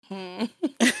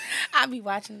I'll be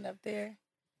watching it up there.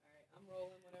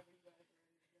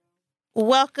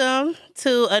 Welcome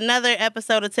to another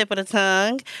episode of Tip of the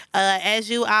Tongue. As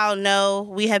you all know,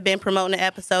 we have been promoting an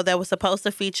episode that was supposed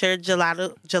to feature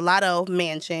Gelato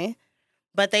Mansion,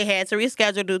 but they had to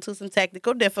reschedule due to some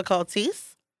technical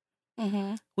difficulties.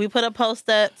 Mm-hmm. We put a post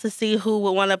up to see who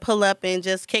would want to pull up and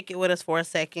just kick it with us for a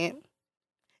second.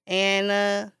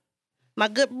 And my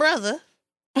good brother.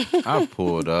 I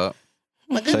pulled up.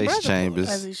 My good Chase brother Chambers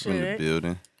As he in the should.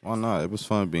 building. Why not? It was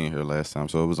fun being here last time,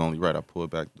 so it was only right. I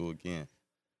pulled back through again.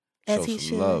 As Show he some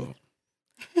should. love.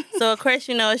 So, of course,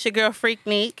 you know, it's your girl, Freak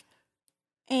Neek.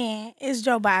 And it's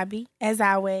Joe Bobby, as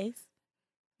always.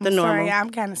 The I'm normal. Sorry,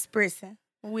 I'm kind of spritzing.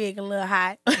 Wig a little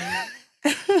hot.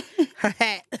 Her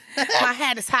hat. My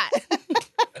hat is hot.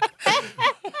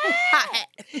 Hot hat.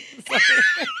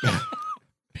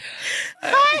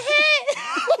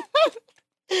 Hot hat.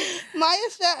 Maya,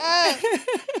 shut up.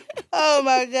 Oh,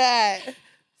 my God.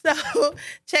 So,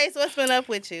 Chase, what's been up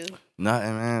with you?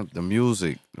 Nothing, man. The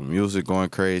music going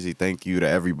crazy. Thank you to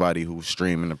everybody who's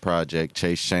streaming the project.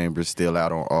 Chase Chambers still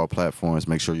out on all platforms.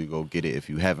 Make sure you go get it if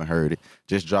you haven't heard it.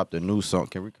 Just dropped a new song.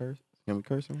 Can we curse?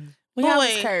 We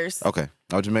always curse. Okay.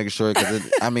 I was just making sure because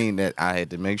that I had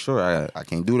to make sure I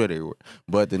can't do that everywhere.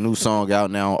 But the new song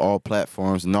out now on all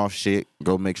platforms. North shit.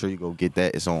 Go make sure you go get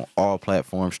that. It's on all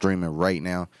platforms streaming right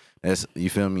now. That's, you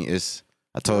feel me?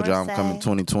 I told y'all I'm coming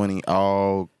 2020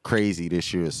 all crazy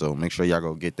this year, so make sure y'all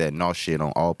go get that North shit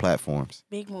on all platforms.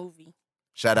 Big movie.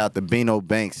 Shout out to Bino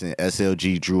Banks and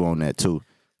SLG Drew on that too.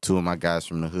 Two of my guys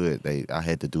from the hood. I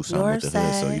had to do something with the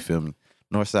hood, so you feel me?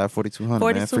 Northside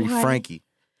 4200, man. Free Frankie.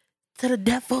 To the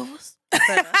devils.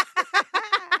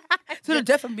 To the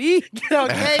death of me. Get on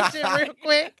gay shit real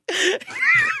quick.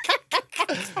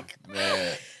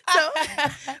 Man. So,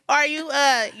 are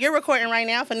you're recording right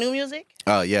now for new music?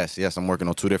 Yes. I'm working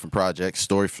on two different projects.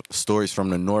 Stories from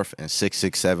the North and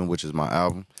 667, which is my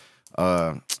album.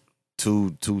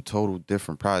 Two total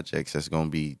different projects that's gonna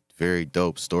be very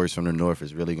dope. Stories from the North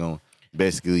is really gonna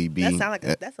basically be That sound like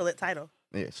that's a lit title.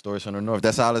 Yeah, Stories from the North.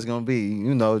 That's all it's gonna be.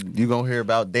 You know, you gonna hear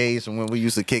about days from when we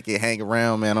used to kick it, hang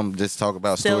around, man. I'm just talking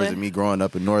about stories of me growing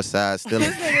up in Northside, still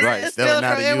Stealing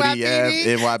out of from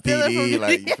UDF, NYPD, Stealing from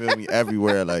like you feel me,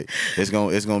 everywhere. Like it's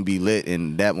gonna be lit,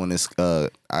 and that one is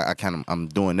I'm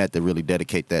doing that to really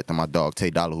dedicate that to my dog Tay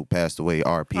Dollar, who passed away.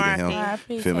 R.I.P. to him.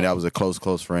 R.I.P. Feel me? That was a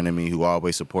close friend of me who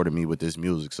always supported me with this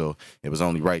music. So it was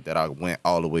only right that I went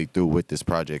all the way through with this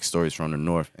project, Stories from the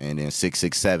North, and then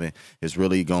 667 is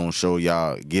really gonna show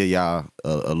y'all, give y'all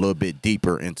a little bit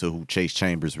deeper into who Chase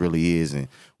Chambers really is and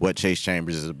what Chase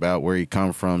Chambers is about, where he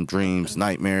come from, dreams,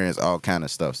 nightmares, all kind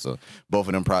of stuff. So both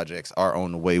of them projects are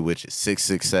on the way, which is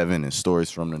 667 and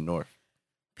Stories from the North.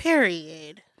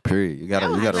 Period. You gotta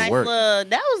Nice work.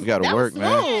 You gotta work,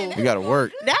 man. You gotta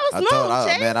work. That was smooth,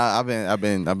 Chase.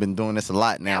 Man, I've been doing this a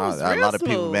lot now. was A real lot of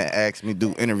people smooth. man ask me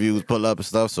do interviews, pull up and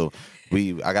stuff. So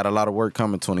I got a lot of work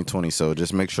coming 2020. So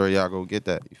just make sure y'all go get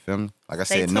that. You feel me? Like I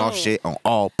Stay said, North tuned. shit on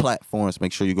all platforms.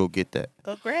 Make sure you go get that.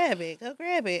 Go grab it.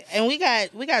 And we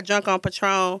got drunk on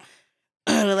Patron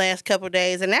the last couple of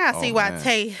days, and now I see why man.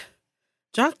 Tay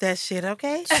drunk that shit.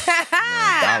 Okay,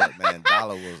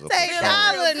 Dollar was a Tay Patron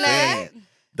Dollar, man. fiend.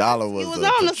 Dollar was was a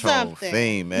on to Patron something.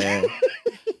 fiend, man.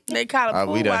 They call it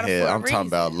pool We done water had. for a I'm talking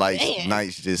about reason.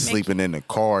 nights just sleeping in the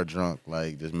car drunk,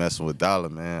 like just messing with Dollar,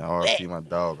 man. R.I.P. my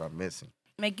dog, I miss him.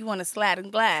 Make you want to slide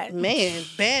and glide. Man,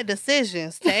 bad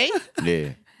decisions, Tay. Yeah.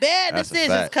 Bad That's a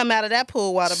decisions fact. come out of that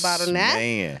pool water bottle now.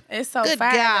 Man. It's so Good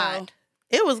fire, God.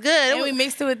 It was good. though. And we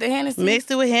mixed it with the Hennessy. mixed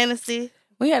it with Hennessy.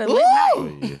 We had a lit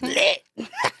Oh, night. yeah.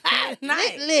 Lit.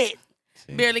 Night. Lit.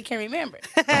 Barely can remember.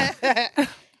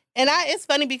 And it's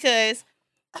funny because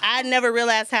I never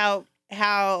realized how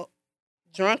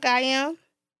drunk I am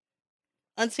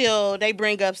until they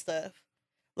bring up stuff.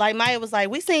 Like Maya was like,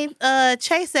 we seen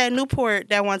Chase at Newport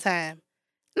that one time.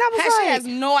 And I was She like, has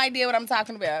no idea what I'm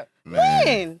talking about. Man.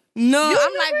 when? No, You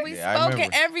I'm like, we Yeah, I spoke and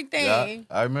remember. everything. Yeah,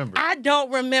 I remember. I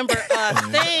don't remember a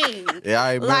thing. Yeah,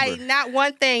 I remember. Like, not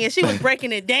one thing. And she was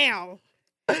breaking it down.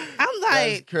 I'm That's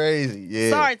like, crazy.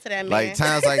 Yeah. sorry to that man. Like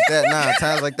times like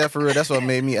that for real. That's what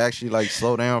made me actually like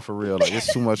slow down for real. Like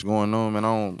it's too much going on, man.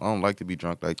 I don't like to be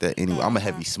drunk like that. Anyway, I'm a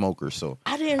heavy smoker, so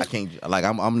I didn't. I can't. Like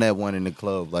I'm that one in the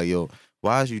club. Like yo,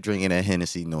 why is you drinking that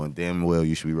Hennessy knowing damn well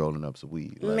you should be rolling up some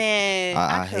weed? Like, Man,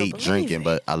 I couldn't hate believe drinking, it.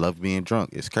 but I love being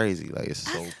drunk. It's crazy. Like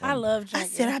it's so. I funny. love I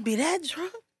drinking. said I'd be that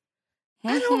drunk.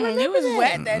 I don't Mhm. remember You was that.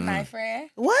 wet that Mm-mm. night, friend.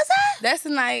 Was I? That's the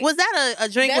night. Was that a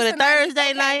drink That's with a the night- Thursday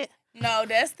okay. night? No,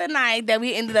 that's the night that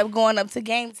we ended up going up to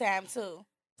game time too.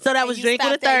 So that And was you drink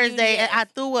on a stopped at Thursday, and UDS. I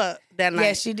threw up that night.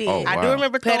 Yes, she did. Oh, I do wow.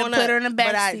 remember Put her- throwing put up, her in the back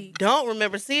but I seat. don't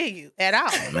remember seeing you at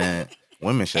all. Man,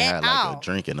 women should At have like all. a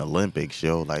drinking Olympics,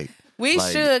 yo. We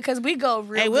Like- should, because we go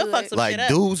real Hey, we'll good. fuck some shit Like up.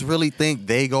 dudes really think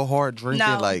they go hard drinking.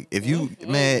 No. Like if you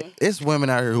man, it's women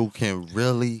out here who can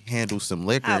really handle some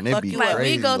liquor I'll and it fuck be you Like up.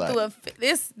 crazy. we go like, through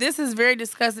this is very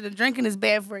disgusting. The drinking is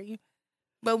bad for you,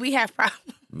 but we have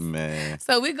problems. man.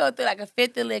 So we go through like a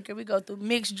fifth of liquor. We go through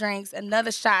mixed drinks,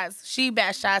 another shots. She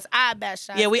bat shots, I bat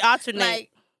shots. Yeah, we alternate. like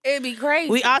it'd be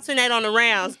crazy. We alternate on the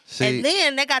rounds. See- And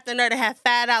then they got the nerve to have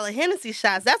 $5 Hennessy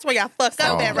shots. That's where y'all fuck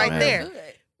up Oh, at right man. there.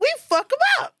 Good. We fuck them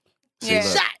up. See, Yeah.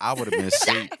 look, Shots. I would have been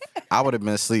asleep. I would have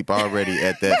been asleep already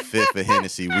at that fifth of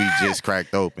Hennessy we just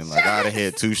cracked open. Like I'd have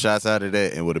had 2 shots out of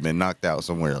that and would have been knocked out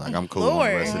somewhere. Like I'm cool on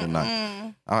the rest of the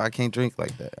night. I can't drink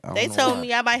like that. I don't They know told why.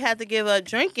 me I might have to give up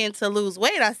drinking to lose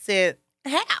weight. I said,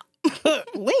 how?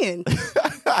 When?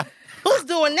 Who's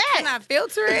doing Can that? I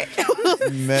filter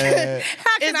it? Man,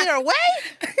 How Is can I? there a way?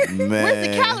 man. Where's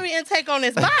the calorie intake on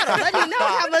this bottle? Let me know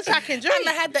how much I can I'm drink.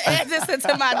 gonna have to add this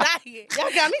into my diet.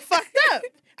 Y'all got me fucked up.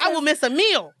 I will miss a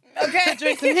meal Okay. to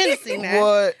drink some Hennessy now.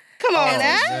 What? Come on Oh,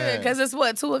 now. man. Because it's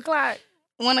what, 2:00, 1:00.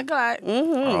 Mm-hmm.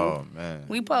 Oh man.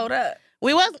 We pulled up.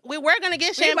 We were gonna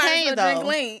get We might champagne as well though.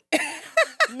 drink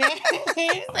lean. Man,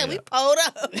 he said we pulled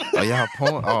up. Oh y'all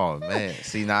pouring? Oh man.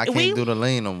 See now I can't We- do the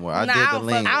lean no more. I Nah, did I the don't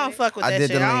lean. I don't fuck with I that did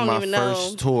shit. the I lean don't my even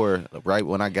first know. tour right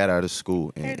when I got out of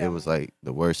school, and Hey, it though. was like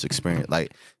the worst experience.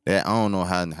 Like that, I don't know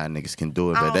how niggas can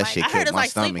do it, I but don't that like- shit I heard kept it's my like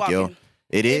stomach, yo. sleepwalking.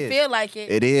 It It is. feel like it.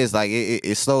 It is like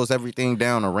it slows everything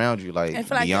down around you, like I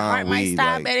feel like your heart beyond might weed.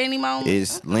 stop Like at any moment.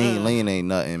 it's lean ain't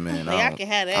nothing, man. Yeah, I can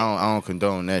have that. I don't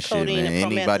condone that shit, Codeine man.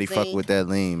 and Anybody fuck promethazine. with that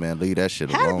lean, man, leave that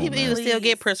shit How do alone, people man. even still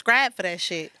get Please. prescribed for that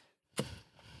shit?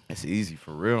 It's easy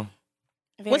for real.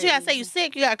 What you gotta say? You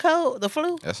sick? You got cold? The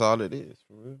flu? That's all it is,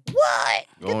 for real. What?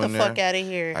 Go Get the in fuck there. out of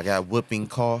here. I got whooping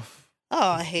cough.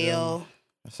 Oh hell.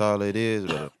 That's all it is.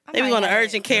 But They be going to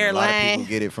urgent care a lot of people line.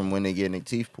 get it from when they get their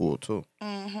teeth pulled too.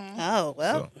 Oh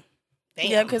well. So, Damn.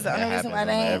 Yeah, because the that only happens reason why on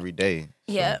they ain't every day.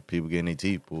 So Yep. people getting their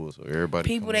teeth pulled, so everybody.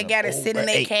 people coming that up, got to sit "Oh, in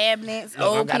their hey, cabinets, look,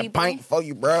 I old got people. a pint for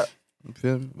you, bro. You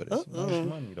feel me? But it's Uh-uh. nice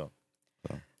money though.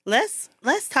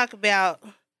 Let's talk about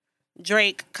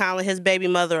Drake calling his baby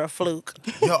mother a fluke.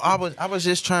 Yo, I was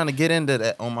just trying to get into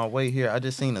that on my way here. I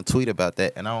just seen a tweet about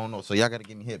that, and I don't know. So y'all gotta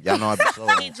give me hip. Y'all know I be slow.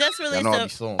 He just Y'all know I be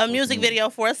released slow on a social music media. video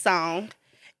for a song,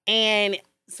 and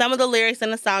some of the lyrics in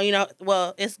the song,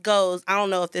 well, it goes. I don't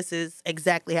know if this is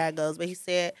exactly how it goes, but he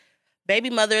said, "Baby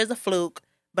mother is a fluke,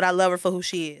 but I love her for who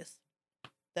she is."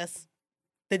 That's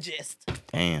the gist.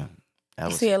 Damn. That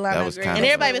was, See a lot that of was great- kind And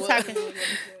of everybody was talking.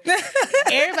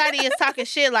 Everybody is talking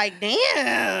shit like,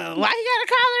 "Damn, why you gotta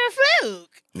call her a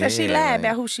fluke?" Because she Yeah, lied like-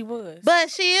 about who she was.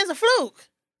 But she is a fluke.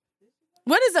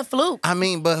 What is a fluke? I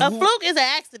mean, but A who, fluke is an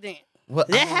accident what,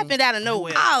 that happened out of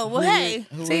nowhere. Oh, well, Who hey, is-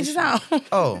 who teach is his she? own.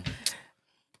 Oh,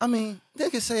 I mean, they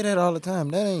can say that all the time.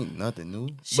 That ain't nothing new.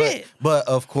 Shit. But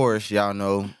of course, y'all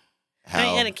know how I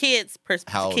mean, and the kids'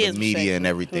 how the kids' media and perspective.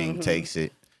 everything Mhm. takes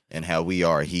it, and how we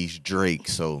are. He's Drake,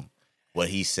 so what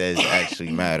he says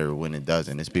actually matter when it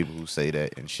doesn't. It's people who say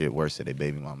that and shit worse to their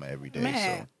baby mama every day.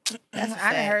 Man, So That's a I done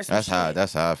fact. heard some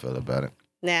that's shit. how I feel about it.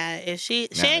 Now, if she Now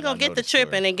ain't that I gonna get know the the story.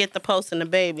 tripping and get the posting the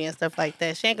baby and stuff like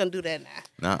that. She ain't gonna do that now.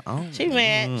 Nah, I don't- She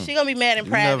mad. She gonna be mad in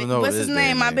You never private. know What's this his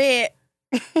day name? and My age.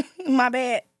 bad. My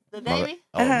bad. The My- baby,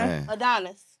 Oh man,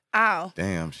 Adonis. Oh,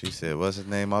 damn. She said, "What's his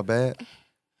name? My bad."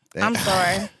 I'm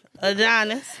sorry.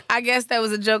 Adonis. I guess that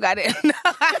was a joke I didn't know.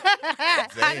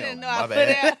 I didn't know I my put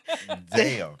it out. bad.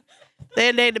 Damn.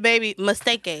 They named the baby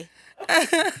mistake,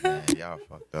 Man, y'all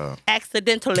fucked up.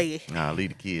 accidentally. Nah, leave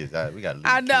the kids out. We gotta leave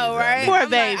I the know, kids out. right? Poor I'm like,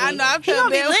 baby. I know. I'm He gonna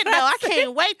be feeling lit though. I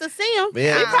can't wait to see him.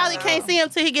 Yeah. He probably can't see him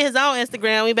till he get his own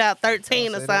Instagram. We about 13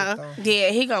 or Don't say that, something. though. Yeah,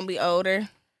 he gonna be older.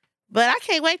 But I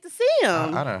can't wait to see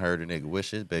him. I done heard a nigga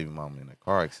wish his baby mama in a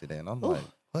car accident. I'm like,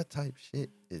 what type of shit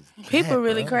is People that,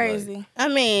 really bro? crazy. I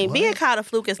mean, What? being caught a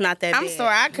fluke is not that I'm bad.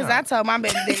 sorry, because I told my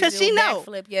baby daddy to Because do she a know.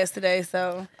 backflip yesterday.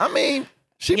 So Like, I mean,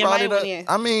 she Your brought money it went up. in.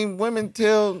 I mean, women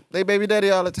tell they baby daddy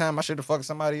all the time, I should have fucked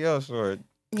somebody else or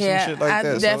yeah, some shit like I that.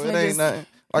 So it definitely ain't just nothing.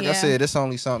 Like I yeah. said, it's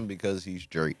only something because he's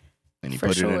Drake and he For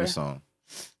put it in sure. the song.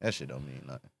 That shit don't mean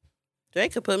nothing.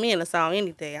 Drake could put me in a song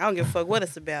any day. I don't give a fuck what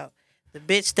it's about. The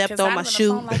bitch stepped 'cause on I my was shoe.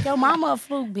 phone like, yo, mama a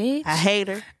fluke, bitch. I hate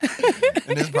her.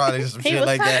 And it's probably some He shit was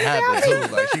like that talking happened about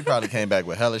too. Like she probably came back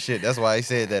with hella shit. That's why he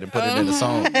said that and put it in the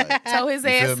song. Like, Told his You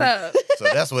feel ass me? up. so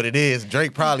that's what it is.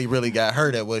 Drake probably really got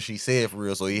hurt at what she said for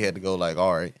real. So he had to go like,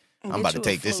 all right, I'm Get about to you a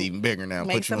take this fluke. even bigger now.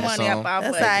 Make Put you some in the money song. up off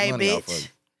That's of all it. right, money off of bitch.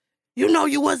 it. You know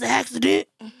you was an accident.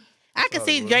 I can Oh,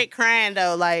 see you was? Drake crying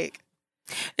though. Like,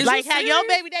 Is Like you how your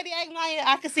serious? baby daddy act Maya,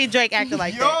 I can see Drake acting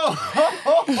like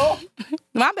that. Yo.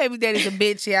 My baby daddy's a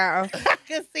bitch, y'all. I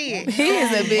can see it. He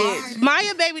is a bitch.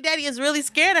 Maya baby daddy is really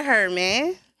scared of her,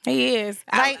 man. He is.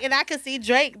 Like, and I can see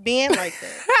Drake being like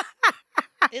that.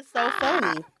 It's so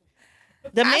funny.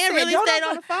 The man said, really don't stayed know-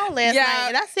 on the phone last Yeah. night,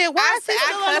 and I said, "Why is he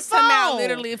still on the cussed him out phone?"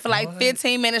 literally for like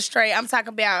 15 minutes straight. I'm talking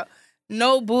about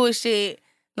no bullshit.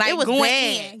 Like It was going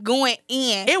bad. going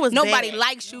in. It was nobody bad.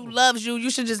 likes you, loves you. You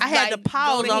should just. I had like, to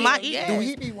pause go to on my him. eat. Yeah. Do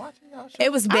he be watching y'all show?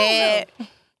 It was don't bad.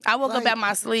 I woke up Like- out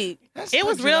my sleep. That's It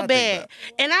was some shit real I think bad, about.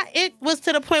 and it was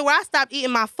to the point where I stopped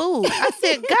eating my food. I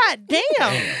said, "God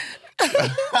damn!"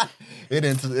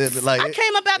 Like I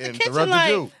came up out the kitchen interrupted like,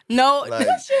 you. No, Like,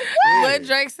 what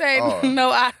Drake said, Oh.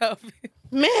 no out of it.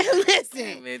 "Man,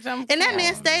 listen." Bitch, I'm And that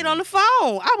man stayed on the phone.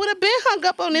 I would have been hung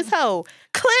up on this hoe.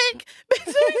 Click. Bitch,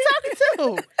 who you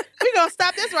talking to? We gonna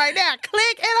stop this right now.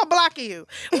 Click, and I'm blocking you.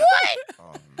 What?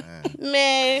 Oh man.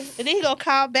 Man. And then he gonna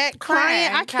call back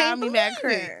crying. I Call can't me believe back it.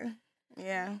 crying.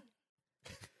 Yeah.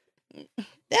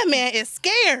 That man is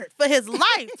scared for his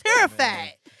life,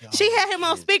 terrified. She had him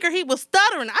on speaker. He was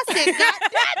stuttering. I said, "God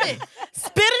damn it.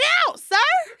 Spit it out, sir."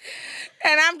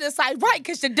 And I'm just like, right,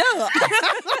 because you're dumb.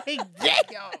 Like,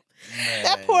 damn.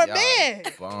 That poor y'all man.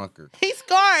 Bonkers. He's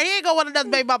scarred. He ain't gonna want another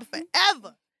baby mama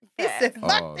forever. He said,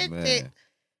 "Fuck Oh this man. shit."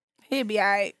 He'll be all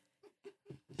right.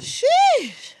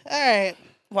 Sheesh. All right.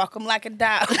 Walk him like a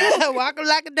dog. Walk him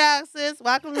like a dog, sis.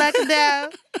 Walk him like a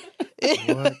dog.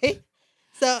 Anyway,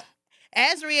 so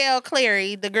Azriel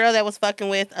Clary, the girl that was fucking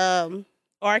with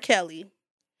R. Kelly,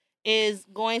 is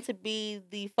going to be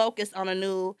the focus on in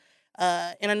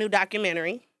a new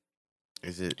documentary.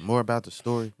 Is it more about the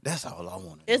story? That's all I want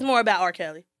to know. It's more about R.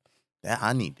 Kelly. That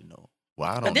I need to know. Well,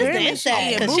 I But don't this know. is the Really? inside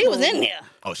Yeah, because she was boo-boo. in there.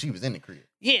 Oh, she was in the crib.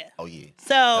 Yeah. Oh yeah. So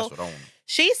That's what I want.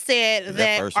 she said That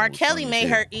that person R. was Kelly funny as made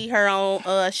hell. her eat her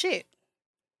own shit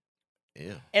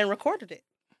Ew. and recorded it.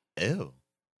 Ew.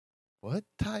 What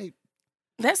type?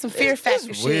 That's some fear factor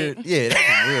That's shit. weird. Yeah, that's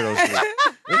some weirdo shit.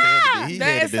 It had to be. He That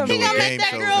had is to some been He doing gonna game make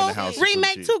shows that in the girl house. or some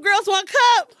remake shit. Two Girls, One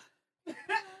Cup.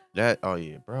 That. Oh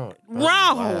yeah, bro.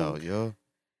 Wrong. Wow, yo.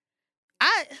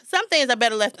 Some things are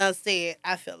better left unsaid,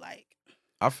 I feel like.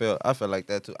 I feel like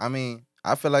that too. I mean,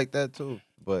 I feel like that too.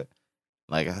 But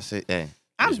like I said, hey,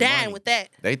 I'm this dying money, with that.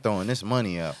 They throwing this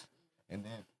money out, and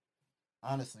then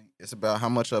honestly, it's about how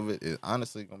much of it is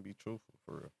honestly gonna be truthful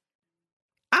for real.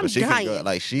 I'm But she dying. can go,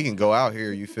 like she can go out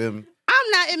here. You feel me?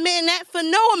 I'm not admitting that for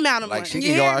no amount of Like money. she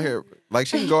can go out here. Like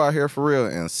she can go out here for real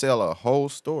and sell a whole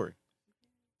story,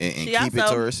 and She keep it to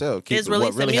also herself. Keep is it, what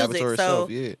releasing really happened to music, so- herself.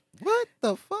 Yeah. What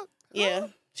the fuck? Yeah.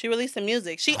 She released some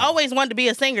music. She always wanted to be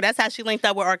a singer. That's how she linked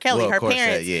up with R. Kelly. Well, of Her course,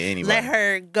 parents yeah. Anyway, let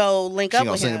her go link She up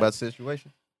gonna with sing him. about the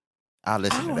situation. I'll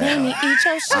listen to Let me that. eat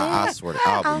your shit. I swear,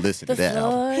 I'll off listen the to that.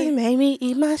 album. floor. He made me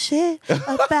eat my shit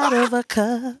up out of a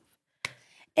cup.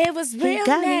 It was real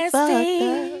got me fucked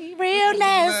nasty. Real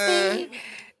nasty.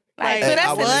 Like, so Hey, that's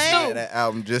I in would the listen to scoop. that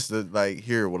album just to like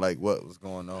hear like what was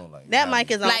going on. Like That how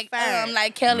mic is on Like, fire.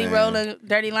 like Kelly Man. Rowland,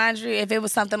 Dirty Laundry, if it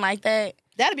was something like that.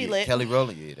 That'd be yeah, lit. Kelly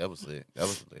Rowland, yeah, that was lit. That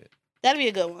was lit. That'd be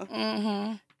a good one.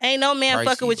 Mm-hmm. Ain't no man Pricey,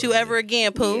 fucking with you but ever yeah.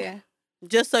 again, Pooh. Yeah.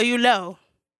 Just so you know.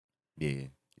 Yeah,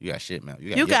 you got shit mouth.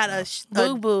 You yuck got mouth.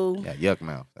 Boo boo. Yeah, yuck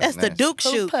mouth. That's the nasty. Duke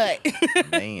Poop shoot.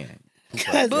 putt. Man.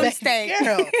 Cause Booty baby stank.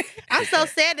 girl, I'm so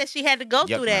sad that she had to go Yuck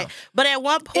through that. mouth. But at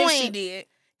one point, If she did.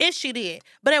 if she did.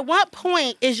 But at what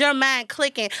point is your mind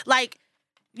clicking? Like,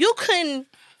 you couldn't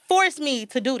force me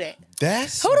to do that.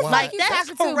 That's Who the why, fuck you that's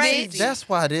talking to, crazy. bitch? That's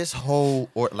why this whole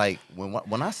or like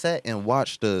when I sat and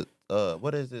watched the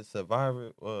what is it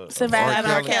Survivor of Survivor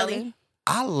R. R. Kelly, Kelly.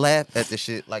 I laughed at the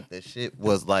shit like the shit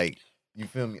was like you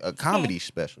feel me a comedy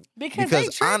special Because they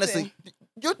tripping. honestly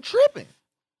you're tripping.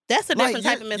 That's a Like, different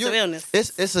type of mental illness.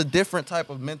 It's a different type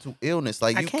of mental illness.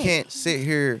 Like I you can't. can't sit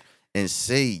here and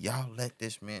say y'all let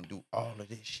this man do all of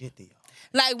this shit to y'all.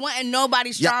 Like, wasn't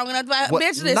nobody strong enough. Like, What-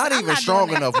 bitch, listen, not I'm even not strong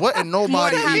doing that. enough. Wasn't nobody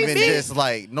More than even me. just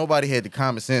like nobody had the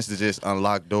common sense to just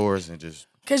unlock doors and just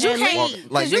Cause you And can't, leave.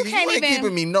 cause like you nigga, can't you ain't even,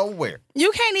 keeping me nowhere.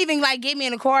 you can't even like get me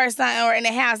in the car or something or in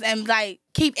the house and like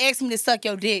keep asking me to suck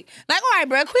your dick. Like, all right,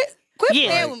 bro, quit Yeah.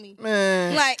 playing Like, with me.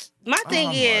 Man, Like, My thing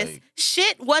I'm is, like-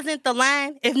 shit wasn't the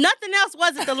line. If nothing else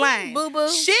wasn't the line, Boo-boo.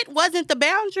 shit wasn't the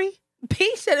boundary.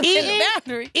 P should have been Eating- the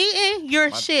boundary. Eating your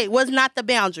My- shit was not the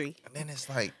boundary. and then it's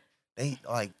like they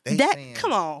That saying,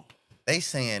 come on, they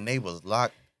saying they was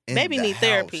locked in Baby the need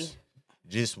therapy. house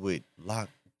just with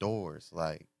locked doors.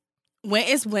 Like When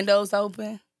it's windows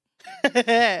open.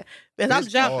 because I'm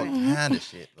it's all jumping. kind of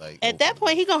shit. Like At that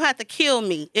point, he gonna have to kill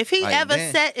me if he Like, ever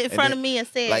then- sat in and front then- of me and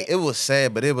said, like it was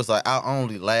sad, but it was like I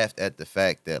only laughed at the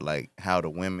fact that like how the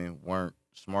women weren't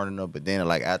smart enough, but then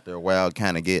like after a while,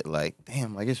 kind of get like,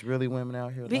 damn, like it's really women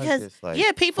out here Because like this. Like,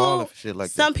 yeah, people, falling for shit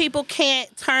like some this. people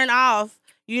can't turn off,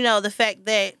 the fact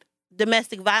that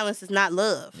domestic violence is not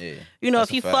love. Yeah, if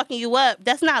that's a he fact. fucking you up,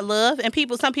 that's not love. And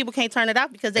some people can't turn it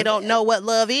off because they don't know what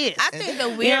love is. I think the You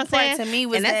know weird what I'm part to me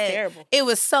was And that's that terrible. it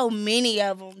was so many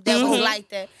of them that was Mhm. like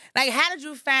that. Like, how did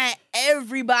you find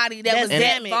everybody that That's was that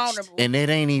damaged. vulnerable? And it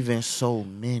ain't even so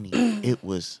many. It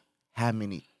was how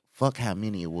many. Fuck how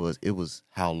many it was. It was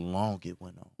how long it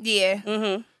went on. Yeah.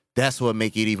 Mm-hmm. That's what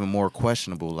make it even more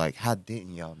questionable. Like, how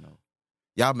didn't y'all know?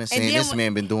 Y'all been saying then this when-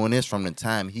 man been doing this from the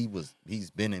time he's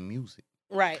been in music.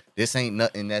 Right. This ain't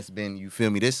nothing that's been, you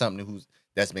feel me? This something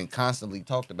that's been constantly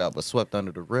talked about but swept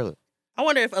under the rug. I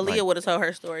wonder if Aaliyah Like- would have told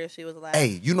her story if she was alive.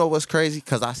 Hey, you know what's crazy?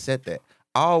 Cause I said that.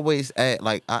 I always ask,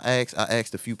 like I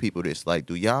asked a few people this, like,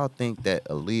 do y'all think that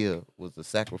Aaliyah was a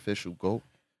sacrificial goat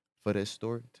for this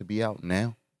story to be out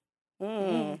now?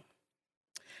 Mm.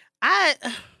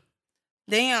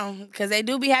 Damn, because they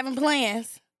do be having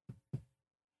plans.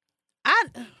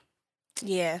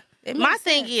 Yeah. it My makes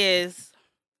thing sense. is,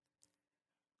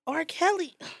 R.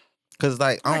 Kelly. Cause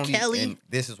like I R. don't Kelly. and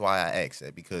this is why I asked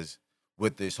that, because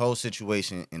with this whole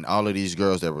situation and all of these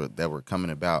girls that were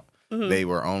coming about, Mhm. they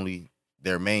were only,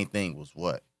 their main thing was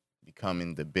what?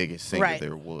 Becoming the biggest singer Right.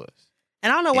 there was.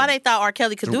 And I don't know why And they thought R.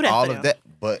 Kelly could Through do that all for of them.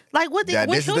 that, but Like, what this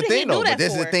who is the did he thing do though. that But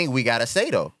this is for? the thing we gotta say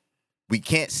though. We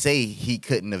can't say he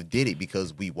couldn't have did it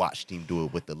because we watched him do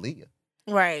it with Aaliyah.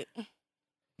 Right.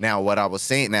 Now what I was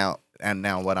saying now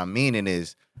what I'm meaning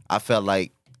is I felt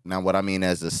like now what I mean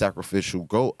as a sacrificial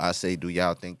goat, I say, do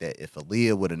y'all think that if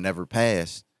Aaliyah would have never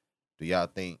passed, do y'all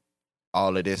think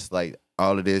all of these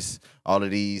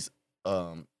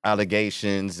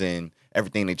allegations and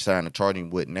everything they trying to charge him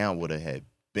with now would have had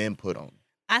been put on?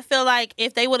 I feel like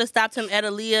if they would have stopped him at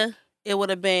Aaliyah, it would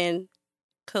have been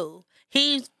cool.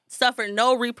 He suffered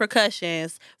no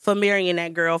repercussions for marrying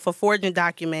that girl, for forging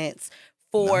documents,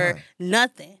 for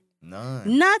nothing. None.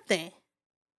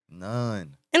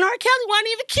 And R. Kelly wasn't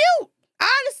even cute,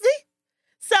 honestly.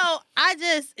 So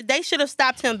they should have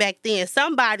stopped him back then.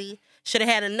 Somebody should have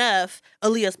had enough.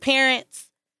 Aaliyah's parents,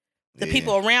 the Yeah.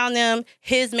 people around them,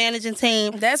 his managing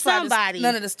team. That's why somebody.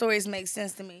 none of the stories make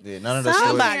sense to me. Yeah, none of the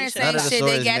Somebody stories. should None of say the shit, they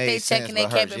stories got made their check sense and they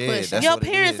but kept hers. it Yeah, pushing. that's Your what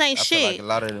it parents is. ain't I feel like shit. a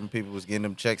lot of them people was getting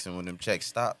them checks, and when them checks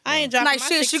stopped, I ain't dropping Like, my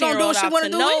shit, she gonna do what she 16-year-old want to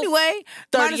off do no anyway.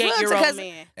 Might as well, 38-year-old because-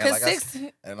 man. And Because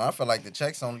like and I feel like the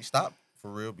checks only stopped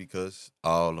for real because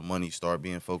all the money started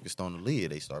being focused on Aaliyah.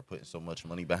 They start putting so much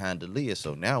money behind Aaliyah.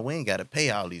 So now we ain't got to pay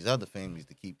all these other families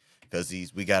to keep, because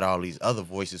we got all these other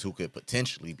voices who could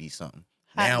potentially be something.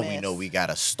 Hot Now we mess. know we got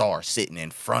a star sitting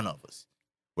in front of us.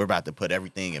 We're about to put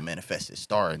everything and manifest this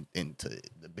star into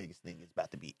the biggest thing it's about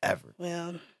to be ever.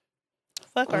 Well,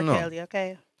 fuck I R. don't know. Kelly,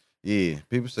 okay? Yeah,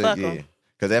 people say Fuck yeah. 'em.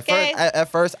 Because Okay. at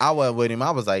first I wasn't with him.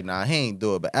 I was like, nah, he ain't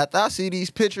do it. But after I see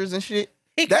these pictures and shit,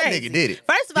 He that crazy. nigga did it.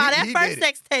 First of all, He that did first it.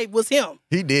 sex tape was him.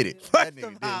 He did it. First That nigga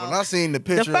of did it. all, When I seen the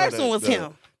picture, the first of one was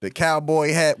him. the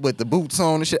cowboy hat with the boots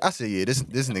on and shit, I said, yeah, this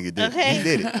nigga did Okay. it. He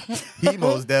did it. He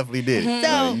most definitely did it.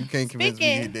 So, Like, you can't convince me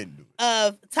he speaking didn't do it.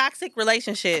 Of toxic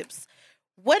relationships,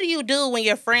 what do you do when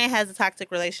your friend has a toxic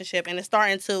relationship and it's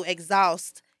starting to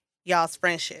exhaust y'all's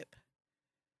friendship?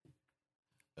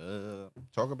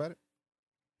 Talk about it.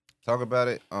 Talk about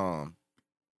it.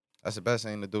 That's the best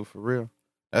thing to do for real.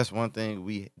 That's one thing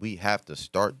we have to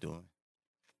start doing.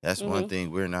 That's one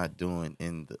thing we're not doing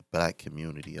in the black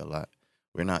community a lot.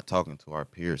 We're not talking to our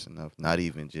peers enough. Not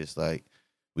even just like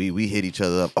we hit each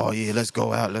other up. Oh yeah, let's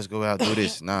go out, do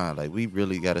this. Nah, like we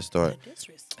really gotta start.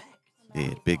 Disrespect.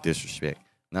 Yeah, big disrespect.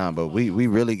 Nah, but we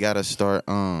really gotta start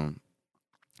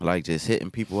like just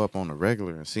hitting people up on the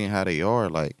regular and seeing how they are,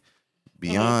 like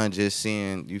beyond just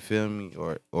seeing, you feel me,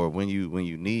 or when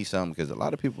you need something, because a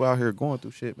lot of people out here going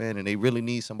through shit, man, and they really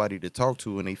need somebody to talk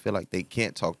to, and they feel like they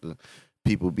can't talk to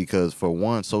people because, for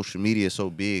one, social media is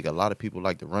so big. A lot of people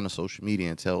like to run to social media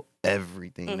and tell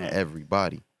everything to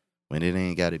everybody when it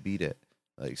ain't got to be that.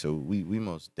 Like, so we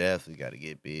most definitely got to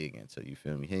get big until, you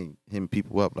feel me, hitting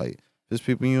people up. Like, if there's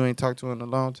people you ain't talked to in a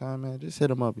long time, man, just hit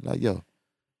them up. Be like, yo,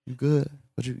 you good?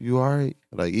 But you all right?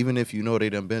 Like, even if you know they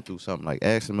done been through something, like,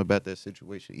 ask them about that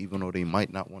situation, even though they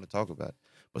might not want to talk about it.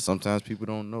 But sometimes people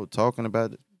don't know. Talking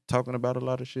about a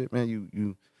lot of shit, man,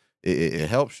 it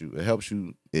helps you. It helps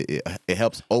you. It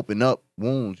helps open up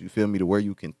wounds, you feel me, to where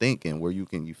you can think and where you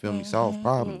can, you feel me, solve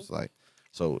problems. Like,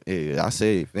 so I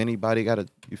say, if anybody got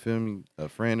you feel me, a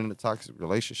friend in a toxic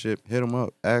relationship, hit them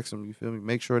up, ask them, you feel me,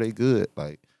 make sure they good.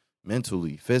 Like,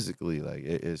 mentally, physically. Like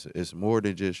it's more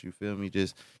than just, you feel me,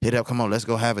 just hit up, come on, let's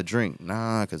go have a drink.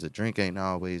 Nah, because a drink ain't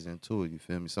always into it. You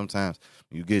feel me? Sometimes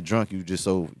when you get drunk, you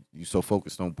so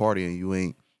focused on partying, you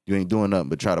ain't doing nothing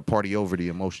but try to party over the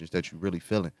emotions that you really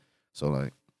feeling. So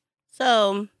like,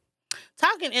 So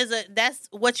talking that's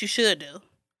what you should do.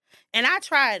 And I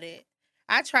tried it.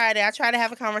 I tried to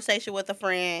have a conversation with a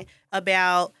friend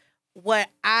about what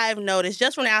I've noticed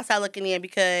just from the outside looking in,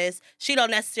 because she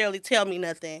don't necessarily tell me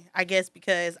nothing. I guess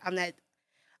because I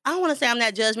don't want to say I'm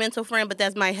that judgmental friend, but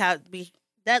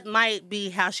that might be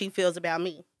how she feels about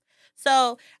me.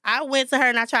 So I went to her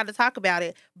and I tried to talk about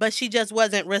it, but she just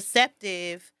wasn't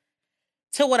receptive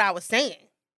to what I was saying.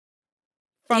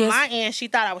 From my end, she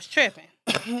thought I was tripping.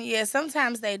 Yeah,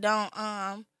 sometimes they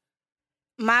don't.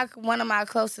 One of my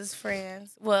closest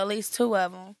friends, well, at least two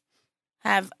of them,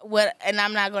 and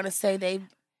I'm not going to say they've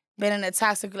been in a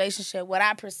toxic relationship. What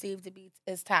I perceive to be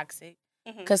is toxic,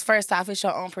 because first off, it's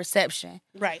your own perception,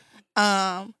 right?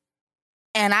 And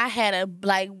I had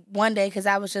one day, because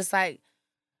I was just like,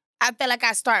 I felt like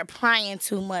I started prying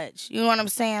too much. You know what I'm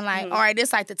saying? Like, all right,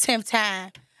 this like the 10th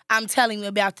time I'm telling you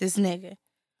about this nigga,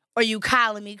 or you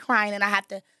calling me crying, and I have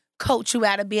to coach you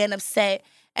out of being upset,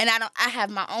 and I have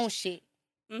my own shit.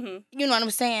 You know what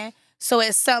I'm saying? So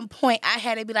at some point, I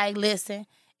had to be like, listen,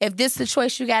 if this is the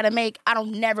choice you got to make, I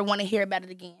don't never want to hear about it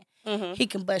again. He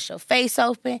can bust your face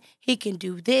open. He can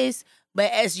do this.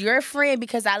 But as your friend,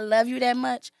 because I love you that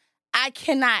much, I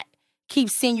cannot keep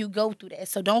seeing you go through that.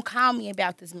 So don't call me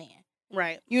about this man.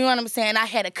 Right. You know what I'm saying? I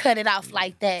had to cut it off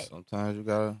like that. Sometimes you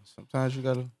gotta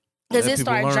because let it people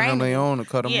started learn draining on their me. own and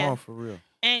cut them off for real.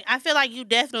 And I feel like you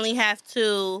definitely have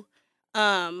to,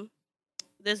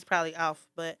 this is probably off,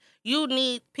 but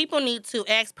people need to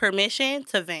ask permission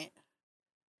to vent.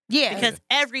 Yeah. Because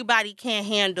everybody can't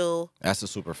handle. That's a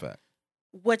super fact.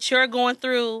 What you're going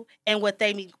through and what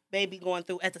they may be going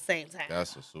through at the same time.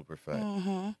 That's a super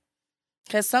fact.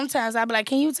 Because sometimes I be like,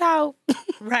 can you talk?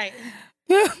 Right.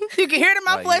 You can hear it in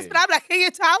my voice, but I'm like, can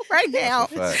you talk right now?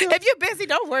 If you're busy,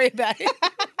 don't worry about it.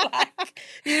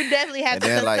 You definitely have to,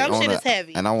 because some shit is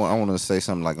heavy. And I want to say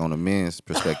something like on a man's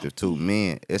perspective too.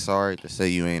 Men, it's all right to say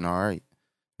you ain't all right.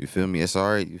 You feel me? It's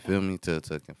all right, you feel me, to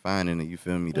confine in it, you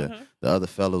feel me, the other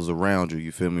fellows around you,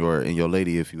 you feel me, or in your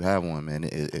lady if you have one, man,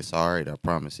 it's all right, I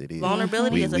promise it is.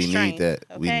 Vulnerability is a strength. We need that.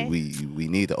 Okay? We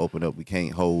need to open up. We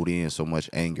can't hold in so much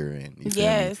anger and you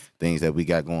feel me, things that we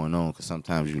got going on, because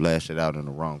sometimes you lash it out in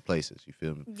the wrong places, you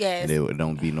feel me? Yes. And there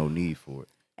don't be no need for it.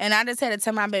 And I just had to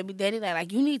tell my baby daddy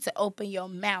like, you need to open your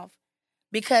mouth,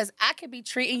 because I could be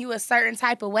treating you a certain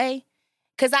type of way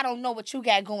because I don't know what you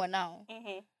got going on.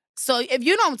 So if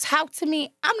you don't talk to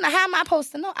me, how am I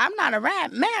supposed to know? I'm not a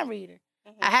man reader.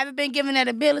 I haven't been given that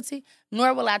ability,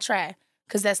 nor will I try,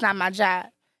 because that's not my job.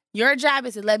 Your job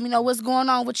is to let me know what's going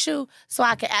on with you so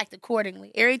I can act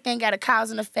accordingly. Everything got a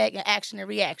cause and effect and action and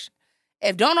reaction.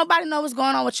 If don't nobody know what's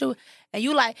going on with you, and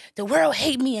you like, the world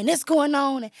hate me and this going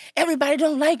on and everybody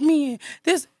don't like me and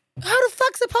this, how the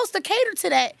fuck supposed to cater to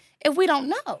that if we don't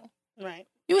know? Right.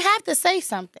 You have to say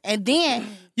something. And then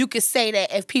you can say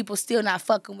that if people still not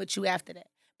fucking with you after that.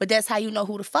 But that's how you know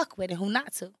who to fuck with and who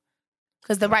not to.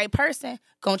 Because the right person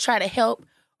gonna try to help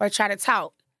or try to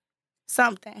talk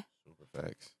something. Super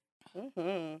facts.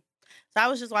 So I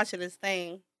was just watching this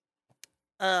thing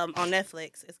on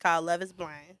Netflix. It's called Love is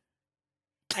Blind.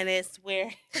 And it's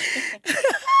where...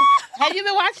 Have you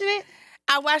been watching it?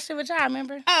 I watched it with y'all,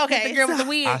 remember? Oh, okay. The girl with the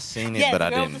wig. I seen it, but I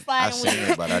didn't. I seen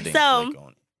it, but I didn't click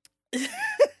on it.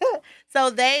 So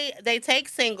they take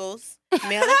singles,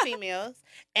 male and females,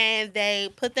 and they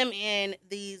put them in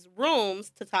these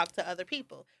rooms to talk to other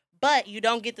people. But you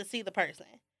don't get to see the person.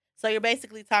 So you're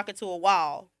basically talking to a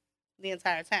wall the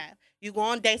entire time. You go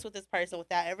on dates with this person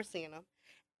without ever seeing them.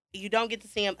 You don't get to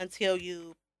see them until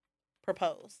you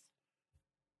propose.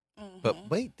 But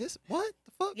wait, what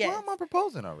the fuck? Yes. Why am I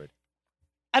proposing already?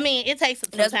 I mean, it takes some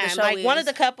That's what the time. show Like, one is. of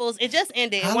the couples, it just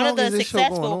ended. How One of long the is this show going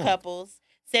successful on? couples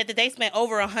said that they spent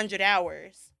over 100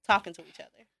 hours talking to each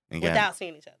other And without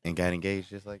seeing each other. And got engaged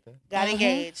just like that? Got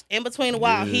engaged. In between the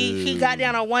wall. He got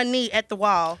down on one knee at the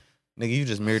wall. Nigga, you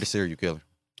just married a serial killer.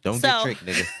 Don't So- get tricked,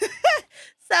 nigga.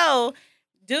 So,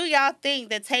 do y'all think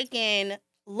that taking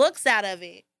looks out of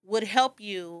it would help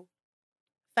you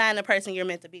find the person you're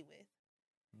meant to be with?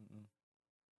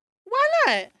 Why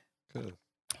not?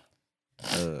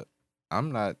 Cause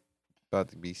I'm not about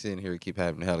to be sitting here and keep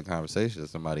having a hell of a conversation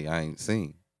with somebody I ain't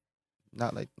seen.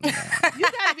 Not like nah. You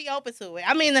gotta be open to it.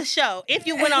 I mean, the show. If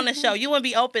you went on the show, you wouldn't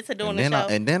be open to doing the show.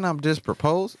 And then I'm just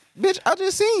proposed. Bitch, I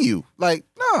just seen you. Like,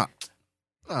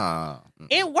 nah.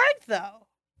 It worked though.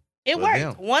 It For worked.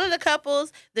 them. One of the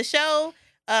couples, the show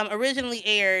originally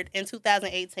aired in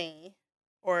 2018.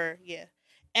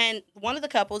 And one of the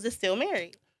couples is still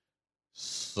married.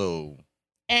 So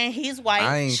And he's white.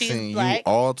 I ain't she's seen black. you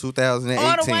all 2018.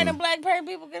 All the white and black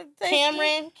people get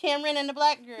Cameron and the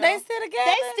black girl. They still together.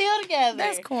 They still together.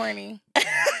 That's corny.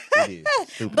 It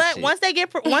is stupid But shit.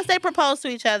 once they propose to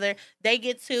each other, they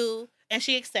get to, and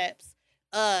she accepts.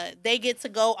 They get to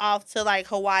go off to like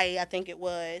Hawaii, I think it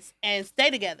was, and stay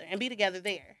together and be together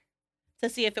there to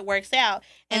see if it works out.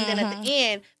 And then at the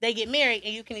end, they get married,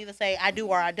 and you can either say I do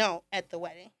or I don't at the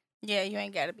wedding. Yeah, you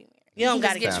ain't gotta be married. You don't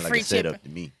gotta get get your Sound free like a trip. setup to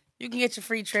me. You can get your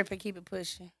free trip and keep it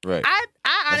pushing. Right. I That's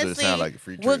what it honestly sound like, a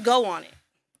free trip. would go on it.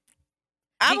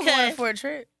 I'm Because- going for a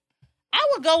trip. I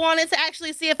would go on it to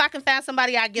actually see if I can find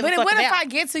somebody I give But a fuck what if about. I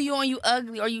get to you and you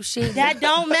ugly or you shitty? That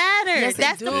don't matter. Yes, it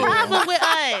That's the do. problem with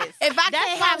us. If I That's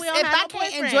can't why have, we don't if have I no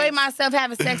can't boyfriends. enjoy myself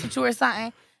having sex with you or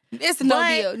something, it's no But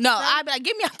deal. No, I'd be like,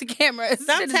 get me off the camera. This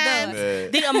shit is Sometimes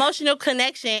done. the emotional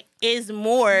connection is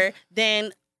more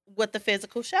than what the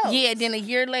physical shows. Yeah, then a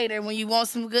year later, when you want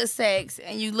some good sex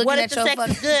and you looking What if at the your sex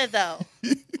fucking, is good though?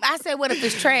 I said, what if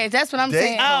it's trash? That's what I'm They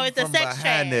saying. Oh, come it's a from sex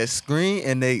behind trash. that screen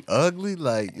and they ugly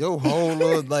like your whole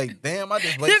little like damn. I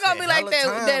just You're wasted gonna be like hella that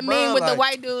time, that bro. meme with the Like,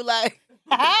 white dude, like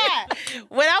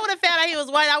When I would have found out he was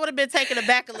white, I would have been taken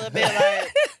aback a little bit.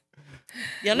 Like,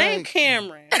 your name Like-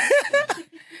 Cameron,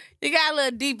 you got a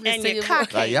little deepness and to you're your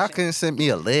cocky. Like y'all couldn't send me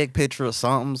a leg picture or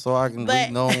something so I can But-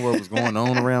 really know what was going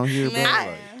on around here, bro. Man.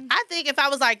 Like, I think if I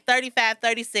was like 35,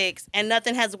 36, and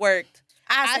nothing has worked,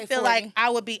 I feel like I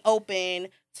would be open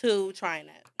to trying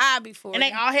that. I'd be 40. And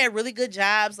they all had really good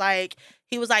jobs. Like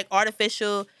he was like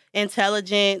artificial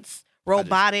intelligence,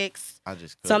 robotics, I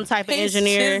just some couldn't. type of His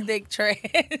engineer. dick trash.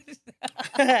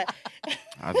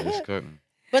 I just couldn't.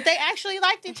 But they actually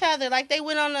liked each other. Like they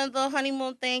went on a little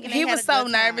honeymoon thing. And He they had was a so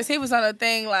good nervous. time. He was on a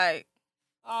thing like,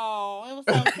 Oh, it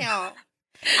was so count.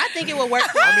 I think it would work.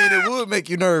 I mean, it would make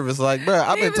you nervous. Like, bro,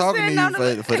 I've He been was talking to sitting on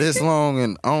you the- for this long,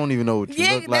 and I don't even know what you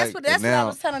yeah, look like. that's and what I now,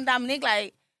 was telling Dominique.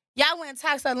 Like, y'all went and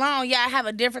talked so long, y'all have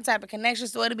a different type of connection,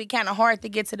 so it'll be kind of hard to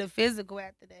get to the physical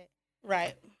after that.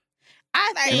 Right.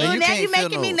 I Like, think And then now can't you feel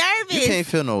making me nervous. You can't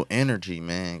feel no energy,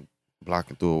 man,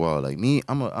 blocking through a wall. Like me,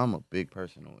 I'm a big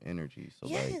person on energy, so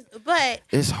yes, like but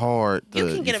it's hard. To,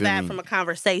 you can get a feel vibe me? from a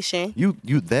conversation. You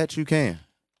can.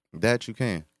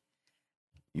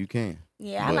 You can.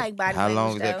 Yeah, I But like body how language,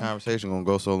 long is that though. conversation gonna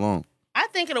go so long? I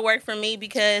think it'll work for me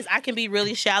because I can be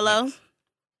really shallow.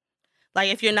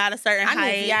 Like if you're not a certain I need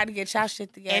height, y'all to get y'all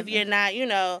shit together. if you're not,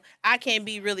 I can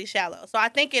be really shallow. So I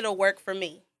think it'll work for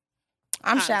me.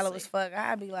 I'm honestly. shallow as fuck.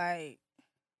 I'd be like,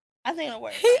 I think it'll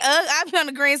work. I be on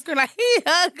the green screen like, he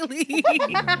ugly.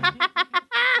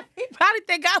 He probably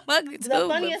think I'm ugly too. The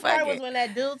funniest but fuck part was it. when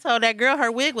that dude told that girl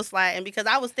her wig was sliding because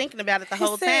I was thinking about it the He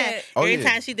whole time. said- Oh, Every yeah.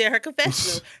 time she did her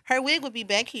confessional, her wig would be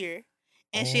back here,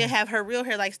 and she'd have her real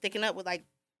hair like sticking out with like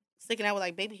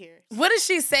baby hairs. What did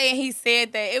she say? And he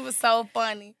said that. It was so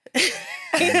funny.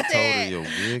 He You told her said, your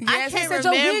wig. I Yes, he can't said,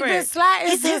 your wig remember. been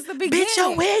sliding He since said, the beginning. "Bitch,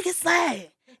 your wig is sliding.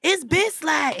 It's been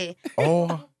sliding.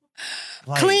 Oh,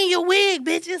 like, Clean your wig,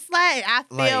 bitch. It's sliding." I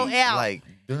fell out Like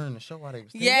during the show while they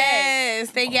was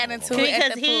Yes, they got into it at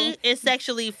because the he pool. is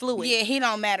sexually fluid. Yeah, he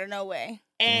don't matter no way.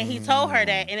 And he told her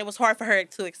that, and it was hard for her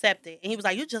to accept it. And he was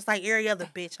like, "You just like every other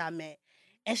bitch I met."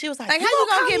 And she was like, Like, how you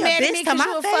gonna call get me a mad at bitch me to because my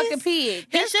you a face?" fucking pig?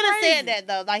 He That's should have crazy. said that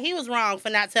though. Like he was wrong for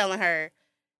not telling her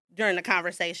during the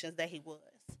conversations that he was.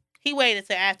 He waited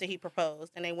till after he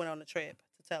proposed, and they went on the trip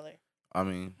to tell her. I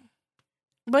mean,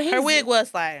 But Her wig was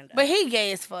sliding. Though. But he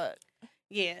gay as fuck.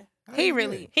 Yeah, He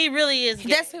really. he really is. Gay.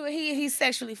 That's who he's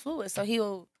sexually fluid, so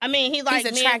I mean, he like he's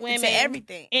men, attracted women, to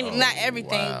everything. anything. Not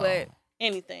everything, wow. but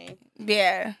anything.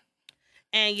 yeah,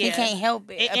 And yeah, he can't help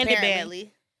it. It ended apparently.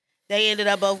 badly. They ended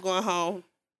up both going home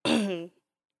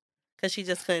because she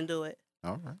just couldn't do it.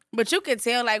 all right. But you could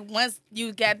tell, like, once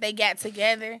they got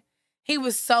together, he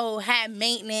was so high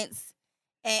maintenance,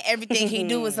 and everything he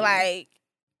do was like,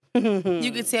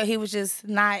 you could tell he was just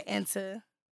not into.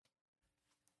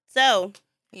 So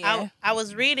Yeah, I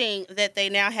was reading that they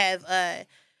now have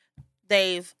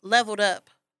they've leveled up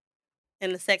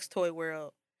in the sex toy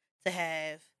world to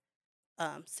have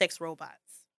sex robots,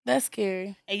 that's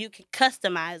scary. and you can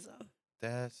customize them.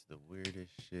 That's the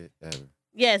weirdest shit ever.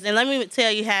 Yes, and let me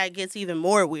tell you how it gets even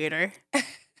more weirder.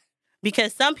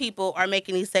 Because some people are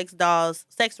making these sex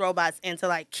robots into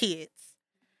like kids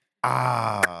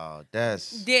Ah,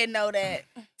 that's Didn't know that.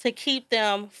 to keep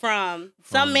them from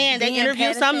some From man. They being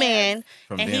interviewed some pedophiles. man,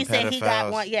 from and being he said he got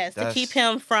pedophiles. one. Yes, to That's- keep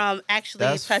him from actually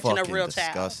that's touching a fucking real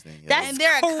child. disgusting, yo. That's And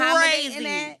they're accommodating crazy.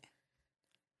 that.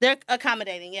 They're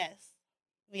accommodating. Yes,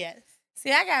 yes.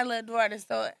 See, I got a little daughter,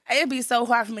 so it'd be so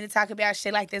hard for me to talk about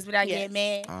shit like this without getting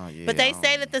mad. Oh, yeah, But they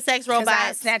say that the sex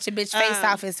robot snatch a bitch face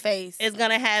off his face. It's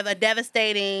gonna have a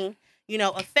devastating,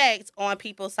 effect on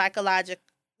people's psyche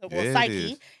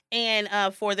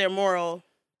and for their moral,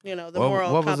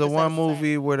 moral. What was the one compass of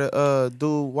movie where the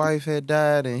dude wife had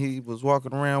died and he was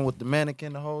walking around with the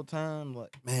mannequin the whole time?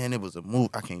 Like, man, it was a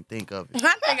movie. I can't think of it.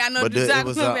 I think I know what you're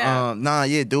talking about.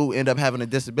 Dude ended up having a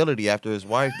disability after his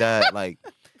wife died. Like,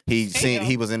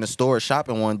 he was in the store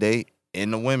shopping one day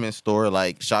in the women's store,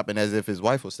 like shopping as if his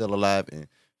wife was still alive, and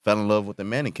fell in love with the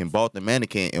mannequin, bought the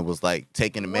mannequin, and was like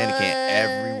taking the mannequin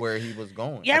everywhere he was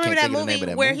going. Yeah, I remember that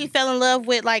movie where he fell in love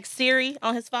with like Siri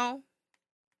on his phone?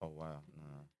 Oh, wow.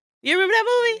 You remember that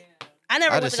movie? Yeah. I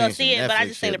never went to go see it, but I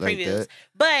just seen the previews. Like,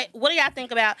 but what do y'all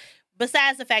think about,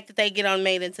 besides the fact that they get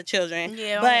made into children?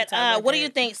 Yeah. But what do you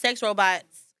think sex robots,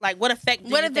 like what effect do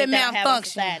you think that have on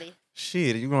society?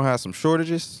 Shit, you gonna have some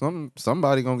shortages.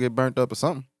 Somebody gonna get burnt up or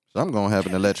something. Something gonna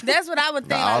happen electrical. That's what I would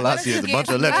think. All I see is a bunch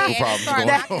of electrical problems going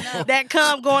on. That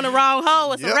cum going the wrong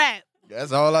hole is a wrap.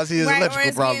 That's all I see is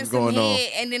electrical problems going on.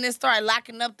 And then it start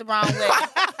locking up the wrong way.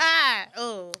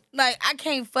 Oh, like I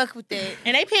can't fuck with that.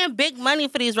 And they paying big money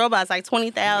for these robots, like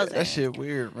 $20,000. That shit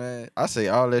weird, man. I say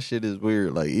all that shit is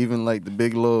weird. Like even like the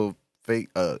big little fake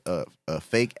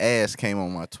fake ass came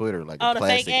on my Twitter, like a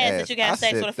plastic fake ass that you got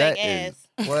sex with a fake ass.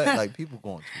 What? Like people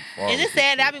going too far. Is it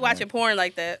sad that I be watching porn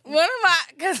like that?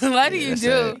 Because what do you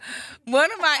do?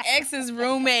 One of my ex's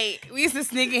roommate, we used to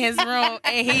sneak in his room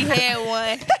and he had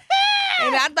one.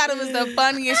 And I thought it was the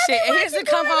funniest shit. And he used to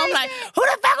come home like, who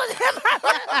the fuck was in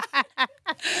my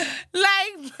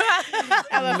like,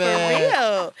 for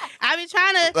real. I be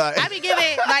trying to, I be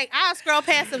giving, like, I'll scroll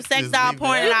past some sex doll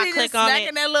porn and I'll click on it.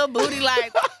 Smacking that little booty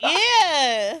like,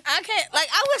 yeah. I can't, like,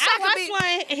 I wish I could be.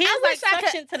 One, he was like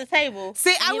suction to the table.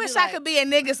 See, I wish I could be a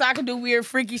nigga so I could do weird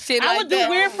freaky shit I would do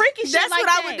weird freaky shit. That's like what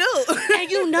that. I would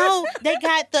do. And they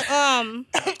got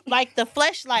the, like the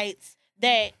fleshlights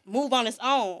that move on its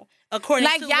own. According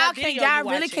like to y'all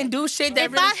really can do shit that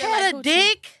if really I had a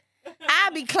dick,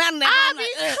 I'd be clowning that. I'd be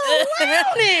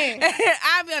clowning.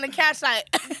 I'd be on the couch like,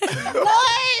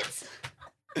 what?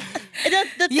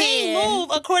 The thing move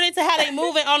according to how they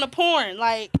move it on the porn.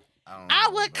 Like, I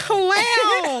would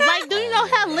clown. Like, do you know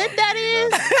how lit that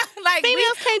is? Like,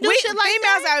 females can't do shit like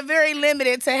that. Females are very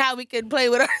limited to how we can play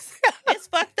with ourselves. It's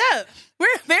fucked up. We're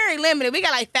very limited. We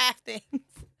got like 5 things.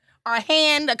 Our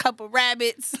hand, a couple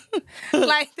rabbits.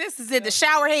 Like, this is it. The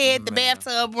shower head, the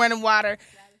bathtub, running water.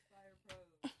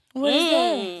 What is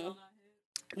that?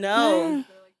 No.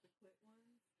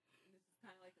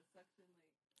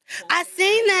 I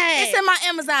seen that. It's in my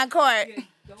Amazon cart.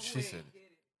 She said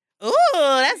it. Ooh,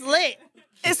 that's lit.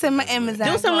 It's in my Amazon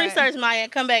cart. Do some research, Maya.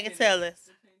 Come back and tell us.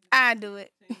 I do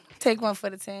it. Take one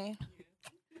for the team.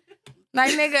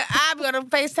 Like, nigga, I be on the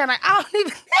FaceTime like, I don't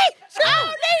even need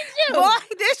you. Boy,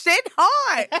 this shit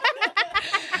hard.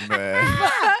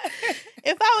 Man.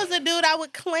 If I was a dude, I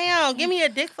would clown. Give me a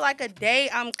dick for like a day.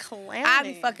 I'm clowning. I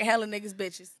be fucking hella niggas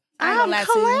bitches. I'm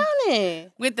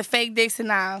clowning. With the fake dicks and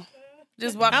all.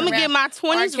 Just walking I'm going to get my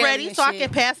 20s ready so I can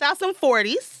pass out some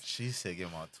 40s. She said get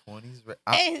my 20s ready.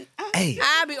 Hey.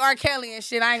 I be R. Kelly and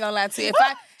shit. I ain't gonna lie to you.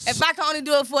 If I can only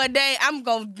do it for a day, I'm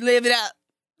going to live it up.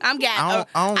 I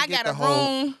got a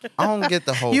room. I don't get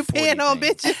the whole. You paying on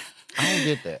bitches? I don't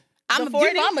get that.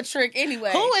 I'm a trick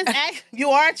anyway. Who is you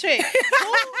are a trick?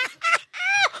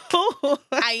 Who?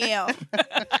 I am.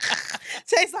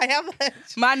 Tastes like how much?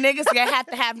 My niggas gonna have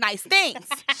to have nice things.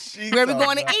 Where we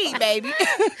going to eat, baby?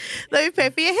 Let me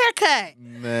pay for your haircut.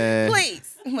 Man.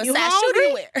 Please. Massage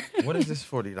shooter wear. What is this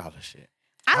 $40 shit?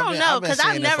 I don't know, because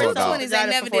I've never sold $20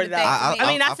 never did a thing for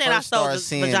me. I said I sold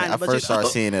vagina. I first started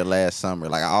seeing it last summer.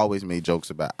 Like, I always made jokes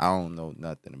about, I don't know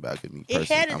nothing about it. It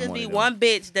had to just be one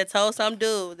bitch that told some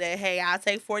dude that, hey, I'll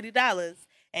take $40.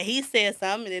 And he said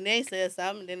something, and then they said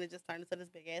something, and then it just turned into this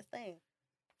big-ass thing.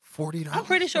 $40? I'm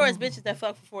pretty sure it's bitches that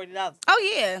fuck for $40.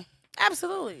 Oh, yeah.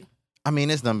 Absolutely. I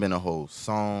mean, it's done been a whole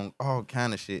song, all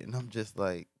kind of shit, and I'm just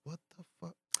like, what the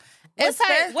fuck?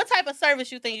 What type of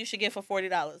service you think you should get for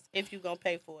 $40 if you gonna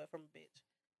pay for it from a bitch?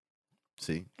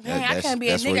 See, I can't be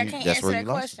a nigga. I can't answer that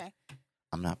question.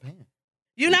 I'm not paying.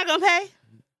 You not gonna pay?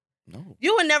 No.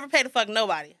 You would never pay to fuck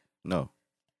nobody. No.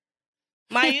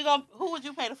 Maya, who would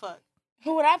you pay to fuck?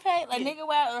 Who would I pay? Like nigga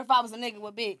with, or if I was a nigga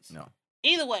with bitch? No.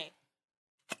 Either way.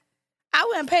 I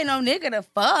wouldn't pay no nigga to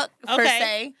fuck per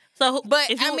se. So,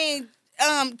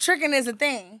 tricking is a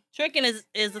thing. Tricking is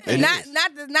a thing.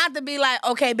 Not to be like,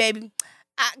 okay, baby,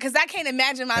 because I can't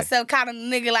imagine myself calling a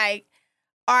nigga like,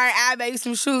 all right, I'll buy you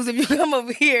some shoes if you come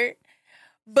over here.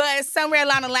 But somewhere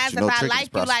along the lines, if I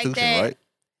like you like that, right?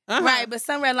 Right, but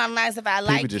some red line nice if I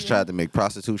like People just you. tried to make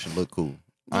prostitution look cool.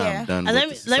 Yeah. I'm done And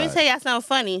with let me tell y'all something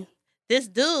funny. This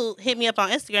dude hit me up on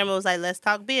Instagram and was like, let's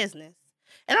talk business.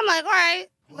 And I'm like, all right,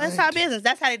 let's talk business.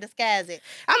 That's how they disguise it.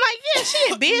 I'm like, yeah,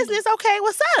 she in business. Okay,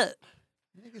 what's up?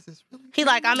 Niggas is really He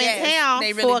like, I'm in town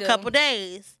they really for do. a couple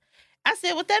days. I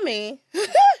said, what that mean?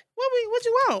 what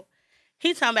you want?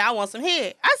 He told me I want some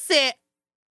head. I said,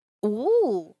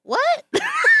 ooh, what?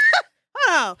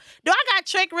 Hold on. Do I got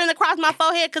trick written across my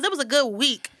forehead? Because it was a good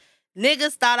week.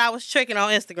 Niggas thought I was tricking on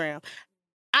Instagram.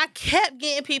 I kept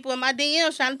getting people in my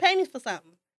DMs trying to pay me for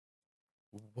something.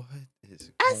 What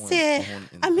is I going said, on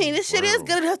in I mean, the this shit is world?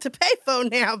 good enough to pay for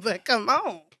now, but come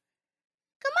on.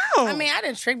 Come on. I mean, I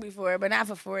done tricked before, but not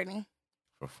for 40.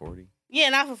 For 40? yeah,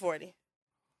 not for 40.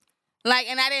 Like,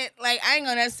 and I ain't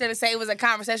gonna necessarily say it was a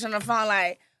conversation on the phone,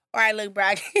 like, all right, look,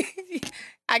 bro,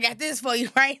 I got this for you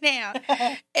right now.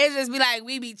 It just be like,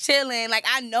 we be chilling. Like,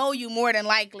 I know you more than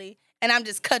likely, and I'm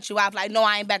just cut you off. Like, no,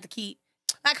 I ain't about to keep.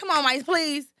 Like, come on, Mike,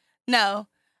 please. No.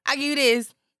 I give you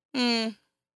this.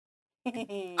 All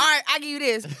right, I give you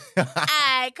this. All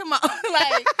right, come on.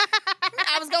 Like,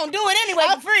 I was going to do it anyway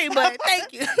for free, but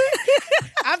thank you.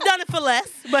 I've done it for less,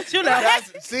 but you know.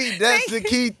 That's the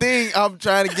key thing I'm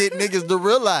trying to get niggas to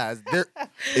realize.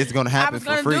 It's going to I happen was for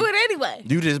going to free. do it anyway.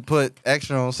 You just put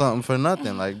extra on something for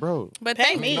nothing. Like, bro. But Pay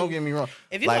thank me. you. Don't get me wrong.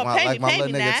 If you like gonna pay me, my pay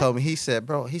little me nigga now. told me, he said,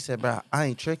 bro, I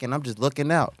ain't tricking. I'm just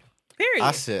looking out. Period.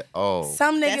 I said, oh.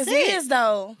 Some niggas That's it. is,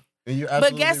 though. You're But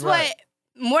absolutely guess right. what?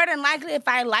 More than likely, if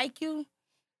I like you,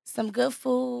 some good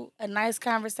food, a nice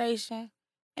conversation,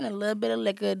 and a little bit of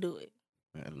liquor will do it.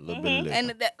 A little bit of liquor.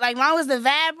 And like, long as the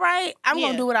vibe right, I'm Yeah.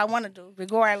 gonna do what I want to do,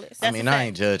 regardless. That's I mean, a I fact.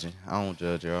 ain't judging. I don't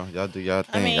judge y'all. Y'all do y'all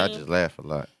thing. I mean, just laugh a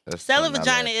lot. That's Selling something I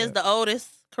vagina laugh is at. the oldest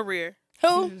career.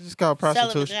 Who? It's called Selling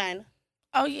prostitution. vagina.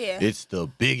 Oh yeah. It's the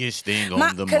biggest thing on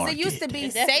the Because market. it used to be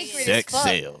It definitely sacred is. Sex as fuck.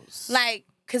 sales. Like,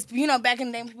 cause back in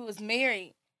the day when people was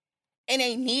married, and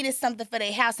they needed something for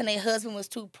their house, and their husband was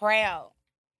too proud,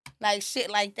 like shit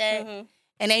like that. Mhm.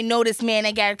 And they know this man,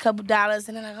 they got a couple dollars,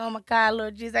 and they're like, oh my God,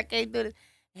 Lord Jesus, I can't do this.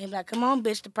 And he be like, come on,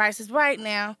 bitch, the price is right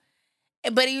now.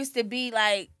 But it used to be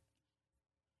like,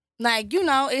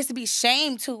 it used to be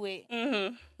shame to it.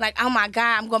 Mhm. Like, oh my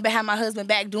God, I'm going to have my husband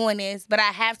back doing this, but I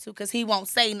have to because he won't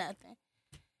say nothing.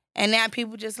 And now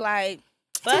people just like,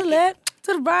 to Fuck the it. left,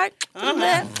 to the right, to the Uh-huh.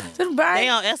 left, to the right. They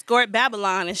on Escort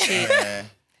Babylon and shit. Yeah.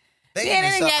 Yeah,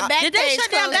 they done got Backpage Did they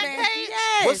shut down closing. Backpage?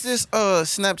 Yes. What's this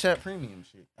Snapchat premium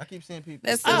shit? I keep seeing people.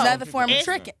 That's Oh. another form of It's-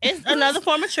 tricking. It's another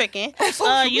form of tricking.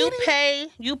 You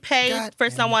pay God for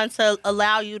damn. someone to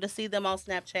allow you to see them on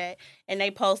Snapchat, and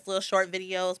they post little short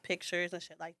videos, pictures, and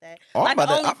shit like that. Oh, I'm Like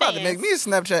about to OnlyFans. make me a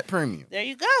Snapchat premium. There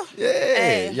you go. Yeah,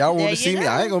 Hey, y'all want there to see you me? go.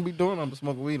 I ain't gonna be doing. I'm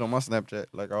smoking weed on my Snapchat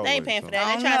like always. They ain't paying for that. I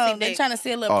They don't trying to know. see They dick. trying to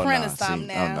see a little Oh print nah, or something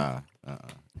see, now. oh nah.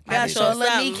 Gotta Maybe show show a little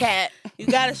something. kneecap. You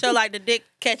gotta show like the dick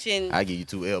catching I give you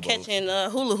 2 elbows. catching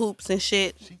hula hoops and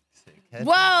shit.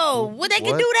 Whoa, would they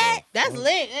can do that? That's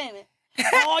lit, ain't it?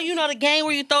 Oh, you know the game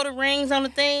where you throw the rings on the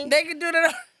thing They can do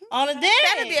that. on the dick.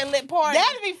 That'd be a lit party.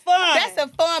 That'd be fun. That's a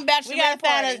fun bachelor We gotta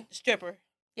party. find a stripper.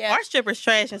 Yeah. Our strippers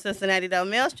trash in Cincinnati though.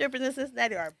 Male strippers in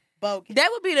Cincinnati are bogus. That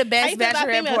would be the How best you feel about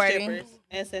bachelorette female party. strippers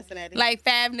in Cincinnati? Like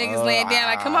 5 niggas laying down,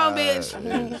 like, come on,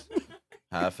 bitch.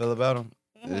 How I feel about them?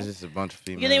 It's just a bunch of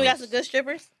females. you think we got some good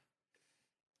strippers?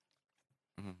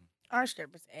 Our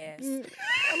strippers ass.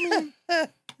 Mm.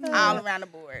 All around the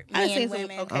board. I Men, seen some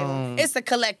women. okay ones. It's a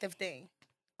collective thing.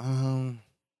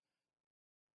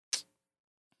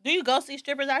 Do you go see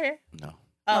strippers out here? No,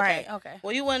 Okay. Okay.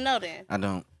 Well, you wouldn't know then. I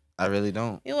don't. I really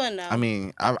don't. You wouldn't know. I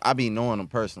mean, I be knowing them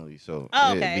personally, so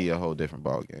Oh, it'd okay. be a whole different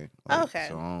ball game. Okay.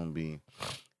 So I don't be,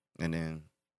 and then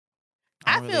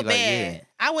I don't feel really bad. yeah,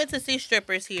 I went to see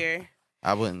strippers here,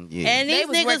 I wouldn't. Yeah. and They these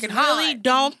was niggas working really hard.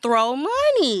 don't throw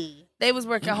money. They was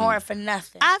working hard for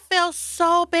nothing. I felt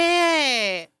so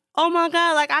bad. Oh my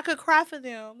God, like I could cry for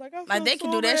them. Like, I Like, they feel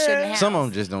can so do that shit in the bad. house. Some of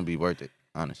them just don't be worth it,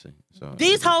 honestly. So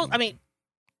These hoes, I mean,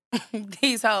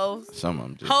 These hoes. some of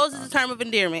them just. hoes is a term of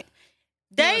endearment.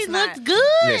 They it's looked not. good.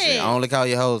 Listen, I only call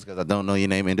you hoes because I don't know your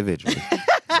name individually.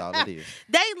 That's all it is.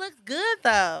 They looked good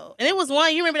though. And it was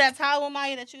one, you remember that tall one,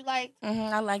 Maya, that you liked?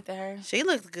 I liked her. She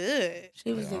looked good.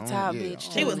 She was Yeah, a I tall don't- yeah, bitch.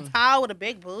 I She too. was Mhm. tall with a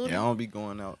big booty. Yeah, I don't be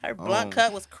going out. Her I blunt don't-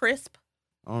 cut was crisp.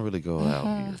 I don't really go out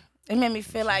Mhm. here. It made me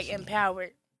feel like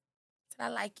empowered. I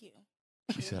like you.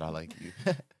 She said I like you.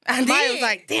 I did. Maya was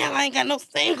like, damn, I ain't got no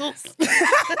singles.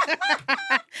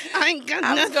 I ain't got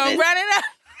I was nothing. gonna run it up.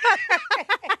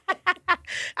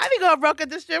 I be going broke at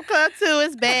the strip club too.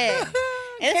 It's bad.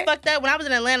 And it's fucked up. When I was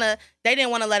in Atlanta, they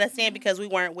didn't want to let us in because we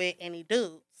weren't with any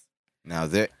dudes. Now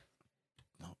that,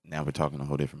 no, now we're talking a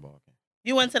whole different ballgame.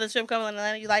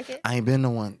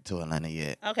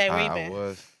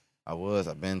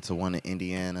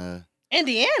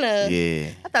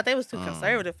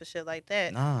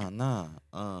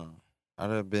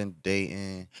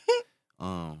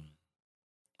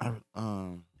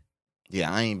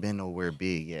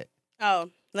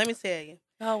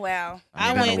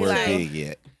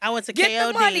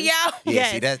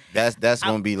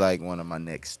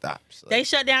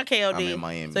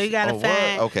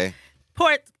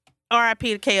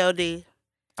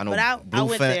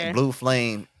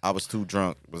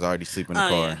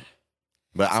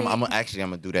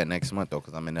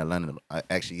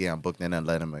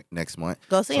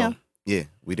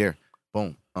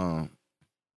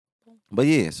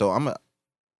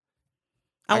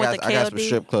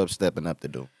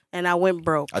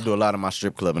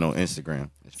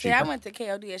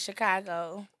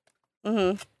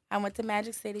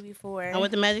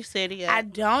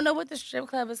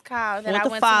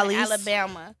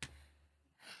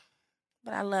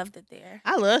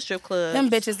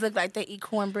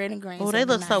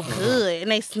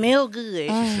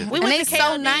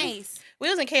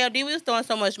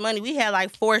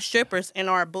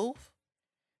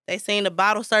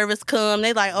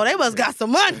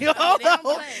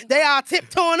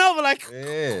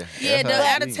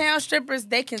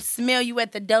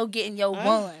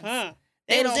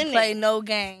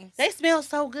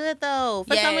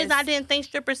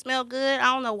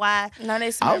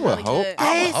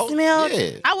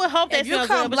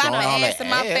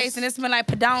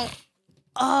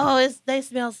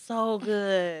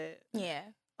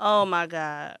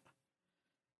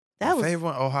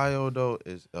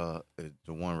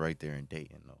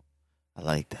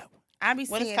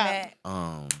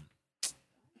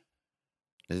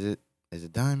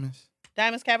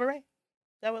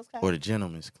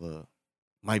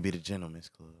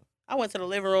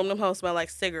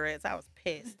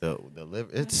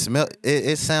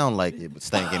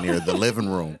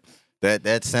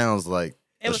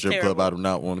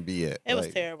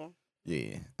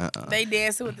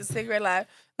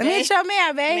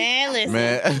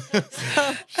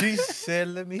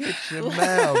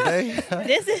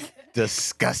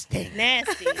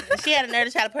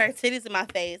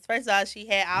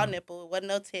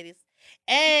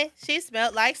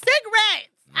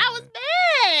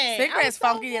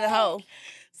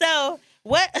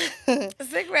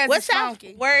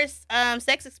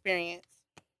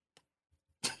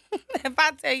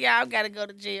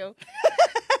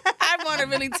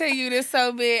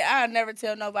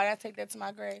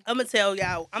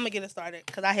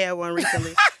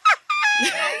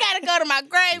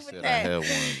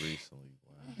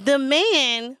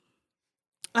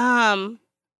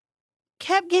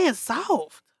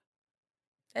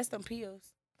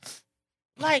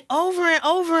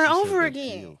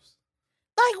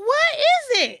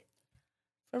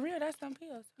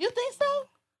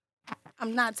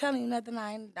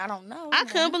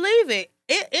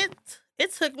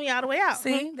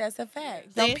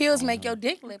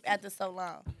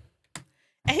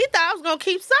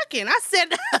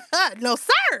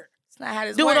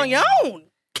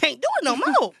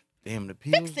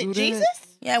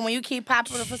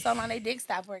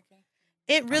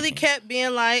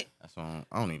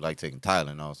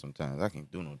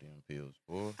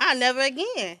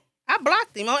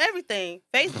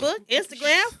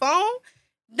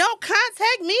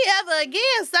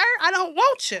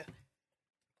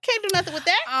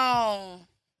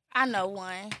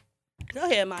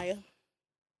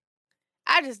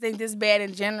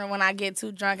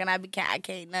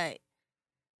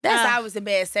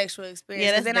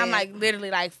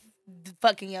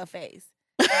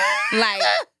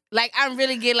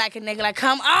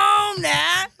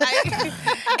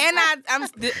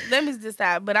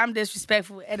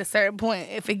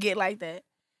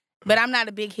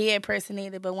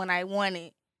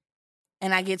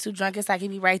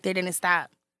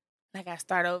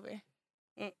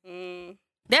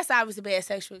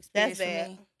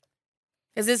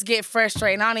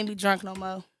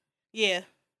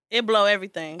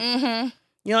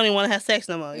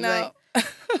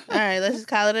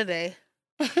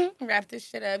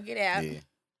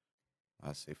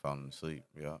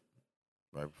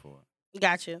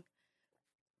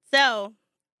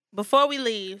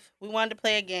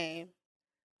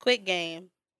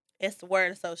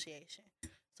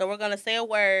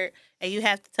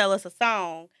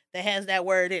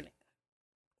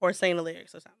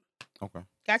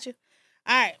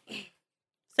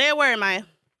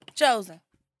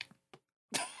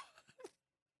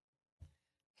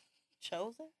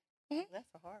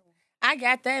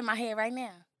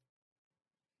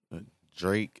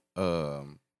 Drake.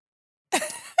 Sing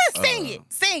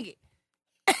it.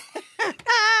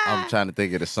 I'm trying to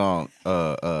think of the song.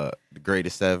 The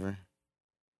greatest ever.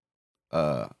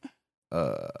 Fuck.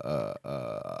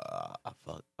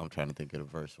 I'm trying to think of the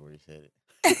verse where he said it.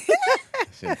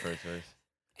 Say the first verse.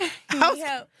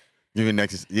 Give me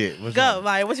next. Yeah. Go,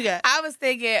 Maya. What you got? I was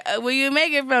thinking, when you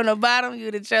make it from the bottom,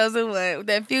 you the chosen one.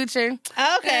 That Future.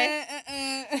 Okay.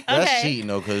 That's cheating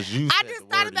though, because you. I just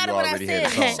thought about it when I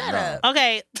said it. Shut up.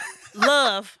 Okay.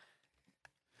 Love.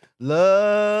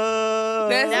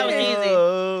 That was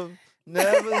easy.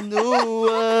 Never knew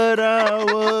what I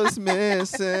was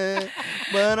missing,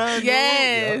 but I knew.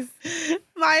 Yes.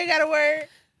 Maya got a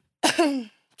word.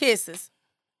 Kisses.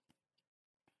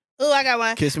 Ooh, I got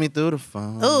one. Kiss me through the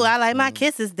phone. Ooh, I like my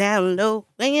kisses down low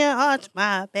when you arch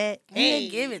my back. Hey,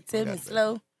 give it to me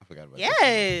slow. I forgot about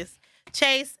Yes.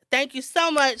 Chase, thank you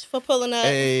so much for pulling up.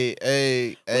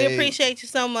 Hey. We appreciate you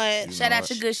so much. Shout out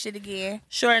your good shit again.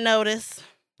 Short notice.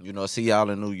 You know, see y'all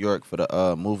in New York for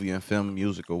the movie and film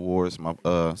music awards. My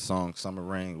song "Summer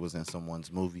Rain" was in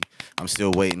someone's movie. I'm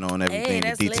still waiting on everything,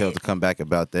 the details lit. to come back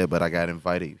about that, but I got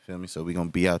invited. You feel me? So we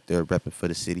gonna be out there repping for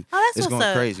the city. Oh, that's it's what's going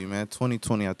up. crazy, man.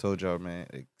 2020, I told y'all, man.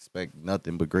 Expect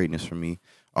nothing but greatness from me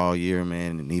all year,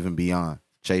 man, and even beyond.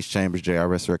 Chase Chambers,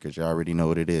 JRS Records. Y'all already know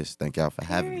what it is. Thank y'all for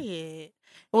having me.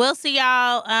 We'll see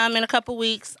y'all in a couple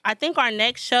weeks. I think our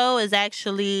next show is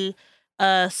actually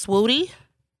Swooty.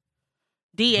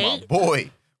 D8.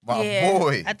 My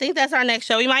boy. I think that's our next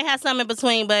show. We might have something in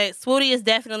between, but Swooty is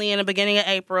definitely in the beginning of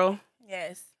April.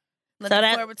 Yes.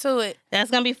 Looking forward to it. That's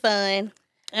going to be fun.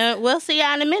 We'll see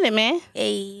y'all in a minute, man.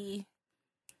 Hey.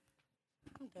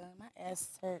 I'm done. My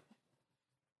ass hurt.